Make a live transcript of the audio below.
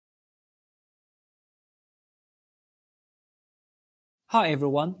Hi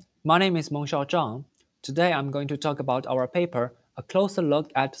everyone, my name is Mengxiao Zhang. Today I'm going to talk about our paper, A Closer Look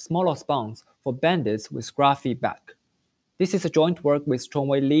at Small Loss Bounds for Bandits with Graph Feedback. This is a joint work with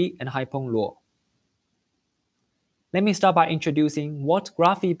Chung-Wei and Haipeng. Let me start by introducing what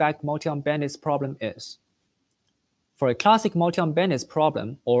graph feedback multi-arm bandits problem is. For a classic multi-arm bandits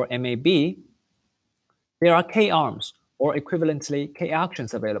problem, or MAB, there are k arms, or equivalently k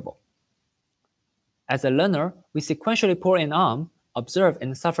actions available. As a learner, we sequentially pull an arm, observe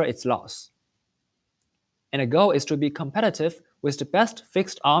and suffer its loss. And the goal is to be competitive with the best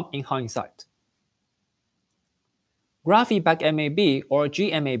fixed arm in hindsight. Graph feedback MAB or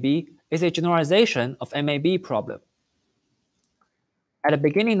GMAB is a generalization of MAB problem. At the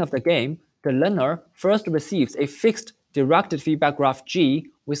beginning of the game, the learner first receives a fixed directed feedback graph G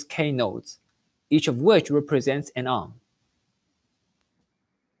with k nodes, each of which represents an arm.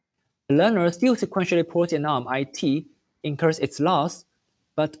 The learner still sequentially pulls an arm IT, incurs its loss,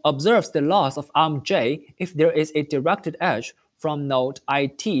 but observes the loss of arm J if there is a directed edge from node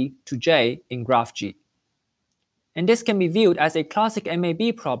IT to J in graph G. And this can be viewed as a classic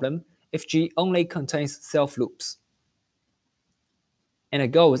MAB problem if G only contains self-loops. And the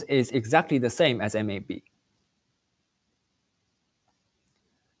goal is exactly the same as MAB.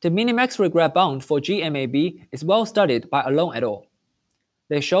 The minimax regret bound for GMAB is well studied by Alone et al.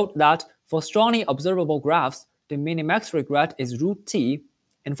 They showed that for strongly observable graphs, the minimax regret is root t,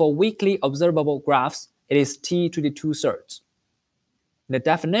 and for weakly observable graphs, it is t to the 2/3. The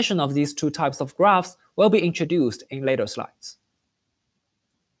definition of these two types of graphs will be introduced in later slides.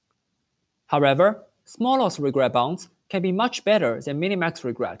 However, small loss regret bounds can be much better than minimax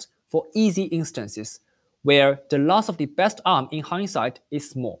regret for easy instances where the loss of the best arm in hindsight is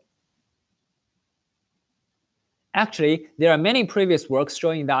small. Actually, there are many previous works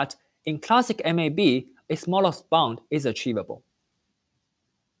showing that in classic MAB, a small loss bound is achievable.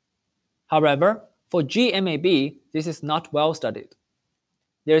 However, for GMAB, this is not well studied.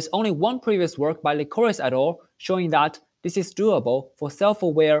 There is only one previous work by Licoris et al. Showing that this is doable for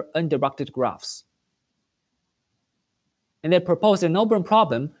self-aware undirected graphs. And they proposed an open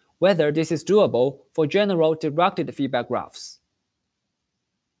problem whether this is doable for general directed feedback graphs.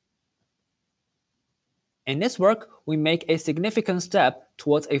 In this work, we make a significant step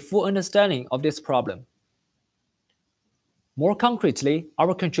towards a full understanding of this problem. More concretely,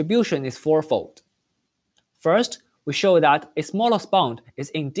 our contribution is fourfold. First, we show that a small loss bound is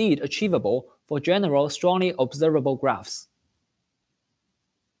indeed achievable for general strongly observable graphs.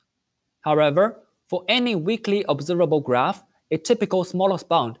 However, for any weakly observable graph, a typical small loss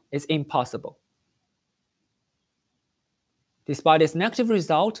bound is impossible. Despite this negative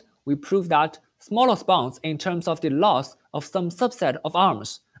result, we prove that small loss bounds in terms of the loss of some subset of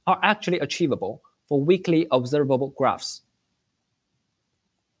arms are actually achievable for weakly observable graphs.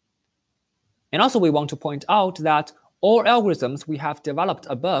 And also we want to point out that all algorithms we have developed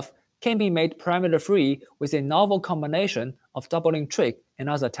above can be made parameter-free with a novel combination of doubling trick and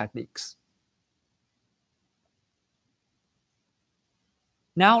other techniques.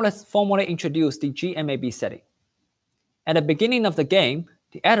 Now let's formally introduce the GMAB setting. At the beginning of the game,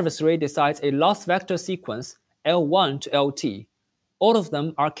 the adversary decides a loss vector sequence L1 to LT. All of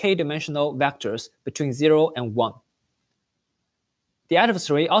them are k-dimensional vectors between 0 and 1. The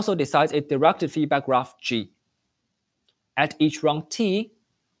adversary also decides a directed feedback graph G. At each run T,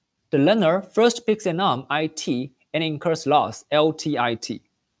 the learner first picks an arm IT and incurs loss LTIT.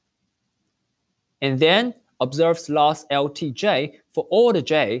 And then observes loss LTJ for all the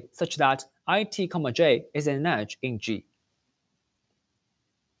J such that IT, J is an edge in G.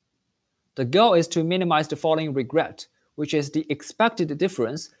 The goal is to minimize the following regret, which is the expected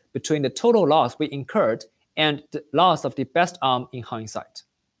difference between the total loss we incurred and the loss of the best arm in hindsight.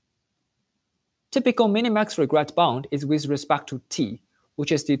 Typical minimax regret bound is with respect to T,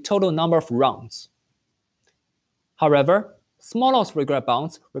 which is the total number of rounds. However, small loss regret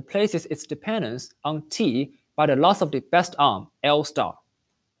bounds replaces its dependence on T by the loss of the best arm, L star,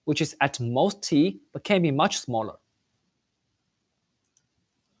 which is at most T but can be much smaller.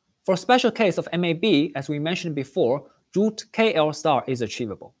 For a special case of MAB, as we mentioned before, root KL star is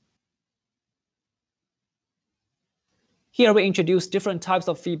achievable. Here we introduce different types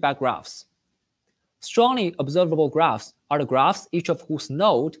of feedback graphs. Strongly observable graphs are the graphs each of whose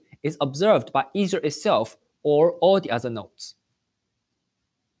node is observed by either itself or all the other nodes.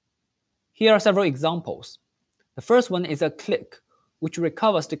 Here are several examples. The first one is a click, which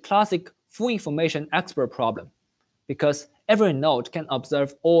recovers the classic full information expert problem, because every node can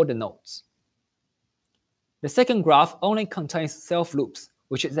observe all the nodes. The second graph only contains self-loops,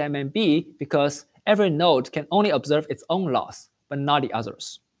 which is MAB because every node can only observe its own loss, but not the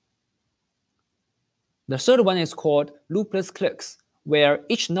others. The third one is called loopless clicks, where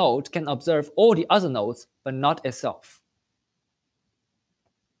each node can observe all the other nodes, but not itself.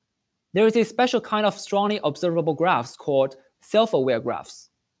 There is a special kind of strongly observable graphs called self-aware graphs.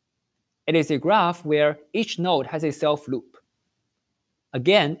 It is a graph where each node has a self-loop.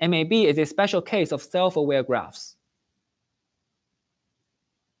 Again, MAB is a special case of self-aware graphs.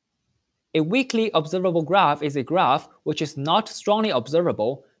 A weakly observable graph is a graph which is not strongly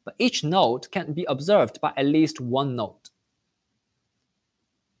observable, but each node can be observed by at least one node.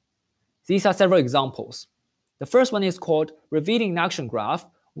 These are several examples. The first one is called revealing action graph,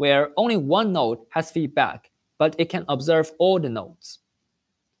 where only one node has feedback, but it can observe all the nodes.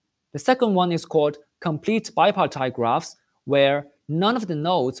 The second one is called complete bipartite graphs, where none of the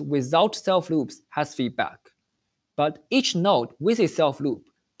nodes without self-loops has feedback, but each node with a self-loop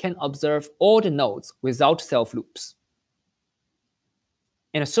can observe all the nodes without self-loops.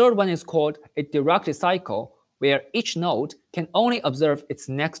 And the third one is called a directed cycle, where each node can only observe its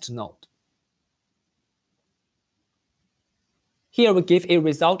next node. Here we give a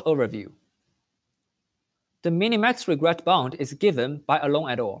result overview. The minimax regret bound is given by Alon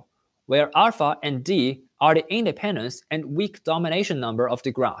et al., where alpha and d are the independence and weak domination number of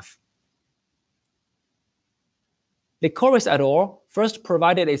the graph. Licoris et al. First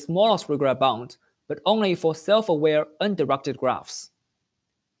provided a smallest regret bound, but only for self-aware undirected graphs.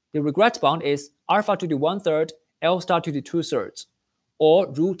 The regret bound is alpha to the 1/3, L star to the 2/3, or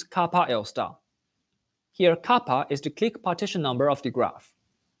root kappa L star. Here, kappa is the click partition number of the graph.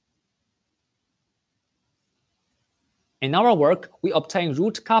 In our work, we obtain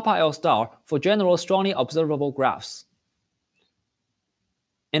root kappa L star for general strongly observable graphs.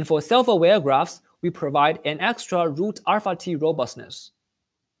 And for self-aware graphs, we provide an extra root alpha t robustness.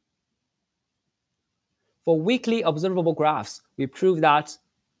 For weakly observable graphs, we prove that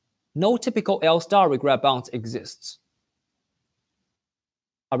no typical L star regret bounds exists.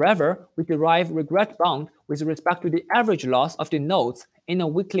 However, we derive regret bound with respect to the average loss of the nodes in a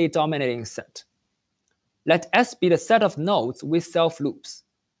weakly dominating set. Let S be the set of nodes with self-loops.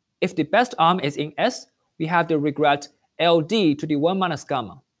 If the best arm is in S, we have the regret LD to the 1 minus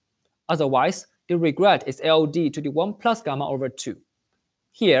gamma. Otherwise, the regret is LD to the 1 plus gamma over 2.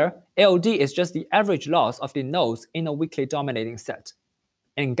 Here, LD is just the average loss of the nodes in a weakly dominating set,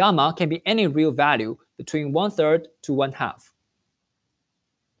 and gamma can be any real value between 1/3 to 1/2.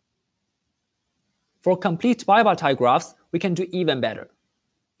 For complete bipartite graphs, we can do even better.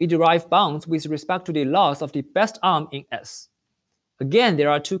 We derive bounds with respect to the loss of the best arm in S. Again, there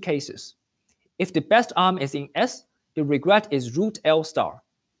are two cases. If the best arm is in S, the regret is root L star,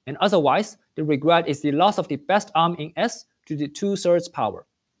 and otherwise, the regret is the loss of the best arm in S to the 2/3 power.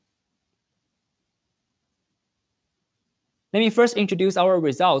 Let me first introduce our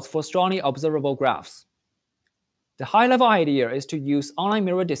results for strongly observable graphs. The high-level idea is to use online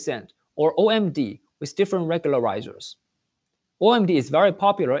mirror descent, or OMD, with different regularizers. OMD is very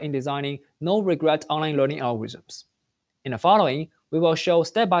popular in designing no-regret online learning algorithms. In the following, we will show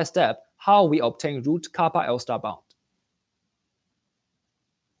step-by-step how we obtain root kappa L star bound.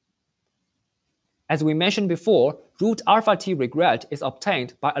 As we mentioned before, root alpha t regret is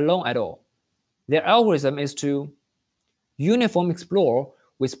obtained by Alon et al. Their algorithm is to uniform explore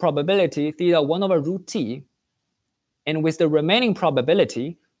with probability theta 1 over root t, and with the remaining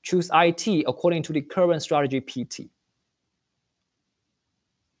probability, choose IT according to the current strategy PT.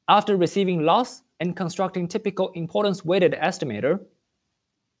 After receiving loss and constructing typical importance-weighted estimator,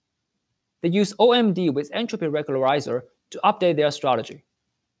 they use OMD with entropy regularizer to update their strategy.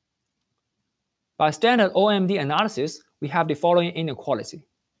 By standard OMD analysis, we have the following inequality.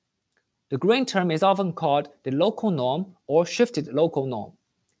 The green term is often called the local norm or shifted local norm.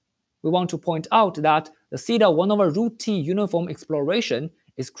 We want to point out that the theta 1 over root t uniform exploration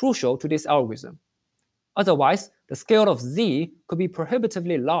is crucial to this algorithm. Otherwise, the scale of z could be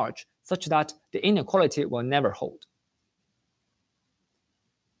prohibitively large, such that the inequality will never hold.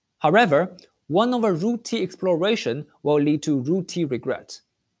 However, 1 over root t exploration will lead to root t regret.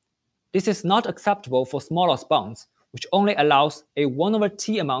 This is not acceptable for smallest bounds, which only allows a 1 over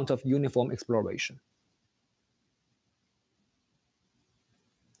t amount of uniform exploration.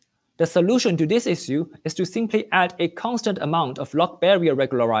 The solution to this issue is to simply add a constant amount of log barrier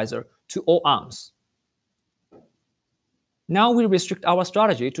regularizer to all arms. Now we restrict our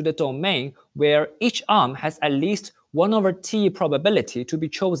strategy to the domain where each arm has at least 1 over t probability to be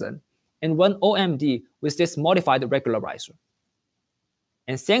chosen, and run OMD with this modified regularizer.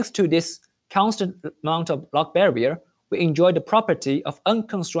 And thanks to this constant amount of log barrier, we enjoy the property of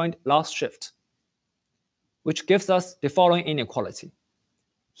unconstrained loss shift. which gives us the following inequality.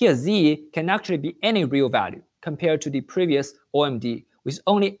 Here Z can actually be any real value compared to the previous OMD with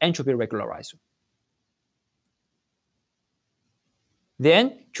only entropy regularizer.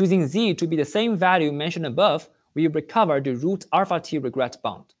 Then, choosing Z to be the same value mentioned above, we recover the root alpha t regret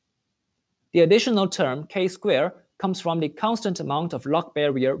bound. The additional term k squared comes from the constant amount of log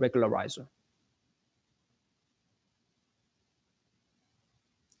barrier regularizer.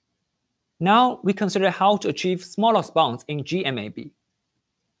 Now we consider how to achieve small loss bounds in GMAB.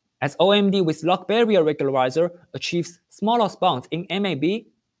 As OMD with log barrier regularizer achieves small loss bounds in MAB,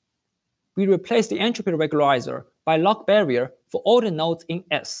 we replace the entropy regularizer by log barrier for all the nodes in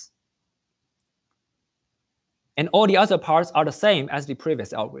S. And all the other parts are the same as the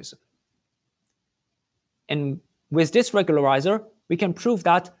previous algorithm. And with this regularizer, we can prove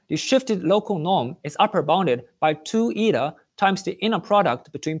that the shifted local norm is upper bounded by 2 eta times the inner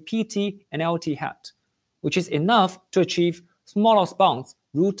product between PT and LT hat, which is enough to achieve small loss bounds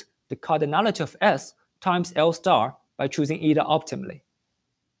root the cardinality of S times L star by choosing eta optimally.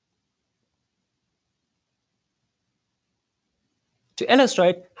 To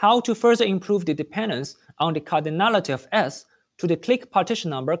illustrate how to further improve the dependence on the cardinality of S to the clique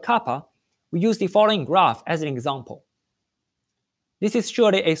partition number kappa, we use the following graph as an example. This is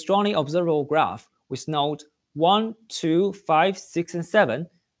surely a strongly observable graph with node 1, 2, 5, 6, and 7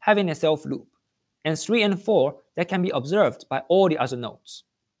 having a self-loop, and 3 and 4 that can be observed by all the other nodes.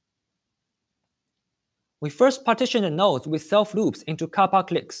 We first partition the nodes with self-loops into kappa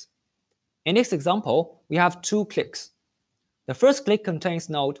cliques. In this example, we have 2 cliques. The first clique contains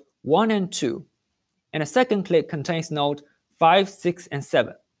node 1 and 2, and the second clique contains node 5, 6, and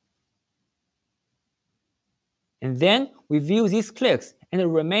 7. And then we view these cliques and the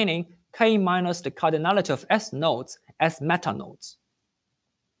remaining k minus the cardinality of S nodes as metanodes,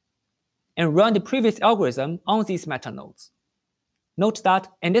 and run the previous algorithm on these metanodes. Note that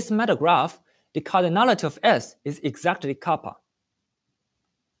in this metagraph, the cardinality of S is exactly kappa.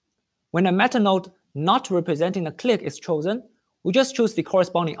 When a metanode not representing a clique is chosen, we just choose the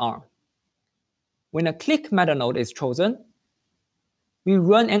corresponding arm. When a clique metanode is chosen, we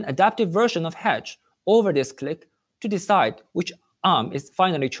run an adaptive version of hedge over this clique to decide which arm is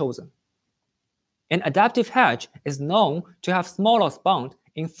finally chosen. An adaptive hedge is known to have small loss bound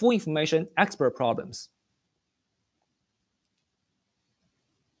in full information expert problems.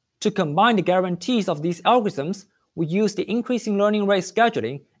 To combine the guarantees of these algorithms, we use the increasing learning rate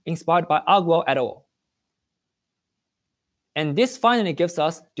scheduling inspired by Agwal et al. And this finally gives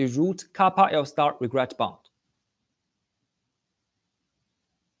us the root kappa L star regret bound.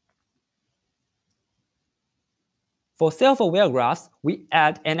 For self-aware graphs, we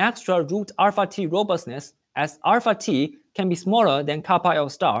add an extra root alpha t robustness as alpha t can be smaller than kappa L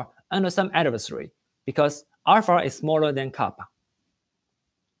star under some adversary because alpha is smaller than kappa.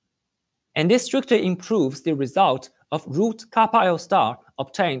 And this strictly improves the result of root kappa L star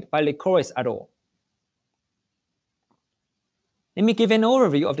obtained by Licoris et al. Let me give an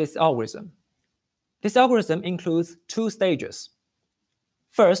overview of this algorithm. This algorithm includes 2 stages.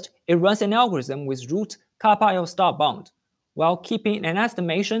 First, it runs an algorithm with root kappa L star bound while keeping an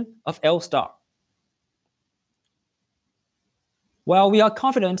estimation of L star. While we are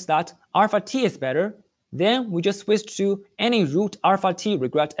confident that alpha t is better, then we just switch to any root alpha t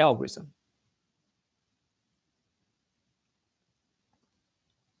regret algorithm.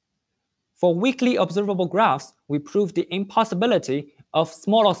 For weakly observable graphs, we prove the impossibility of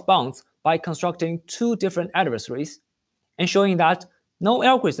small loss bounds by constructing 2 different adversaries and showing that no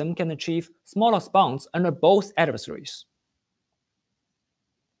algorithm can achieve small loss bounds under both adversaries.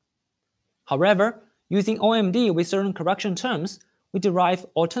 However, using OMD with certain correction terms, we derive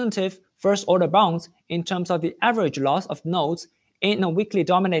alternative first-order bounds in terms of the average loss of nodes in a weakly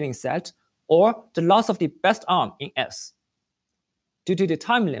dominating set or the loss of the best arm in S. Due to the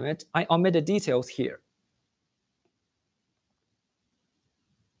time limit, I omit the details here.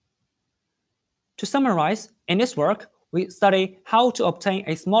 To summarize, in this work, we study how to obtain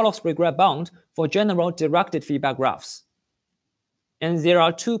a small loss regret bound for general directed feedback graphs. And there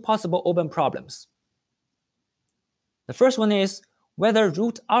are 2 possible open problems. The first one is whether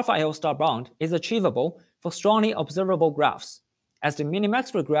root alpha L star bound is achievable for strongly observable graphs, as the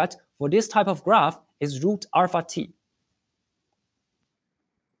minimax regret for this type of graph is root alpha t.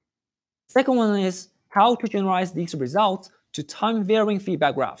 Second one is how to generalize these results to time-varying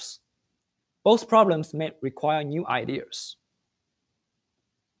feedback graphs. Both problems may require new ideas.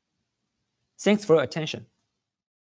 Thanks for your attention.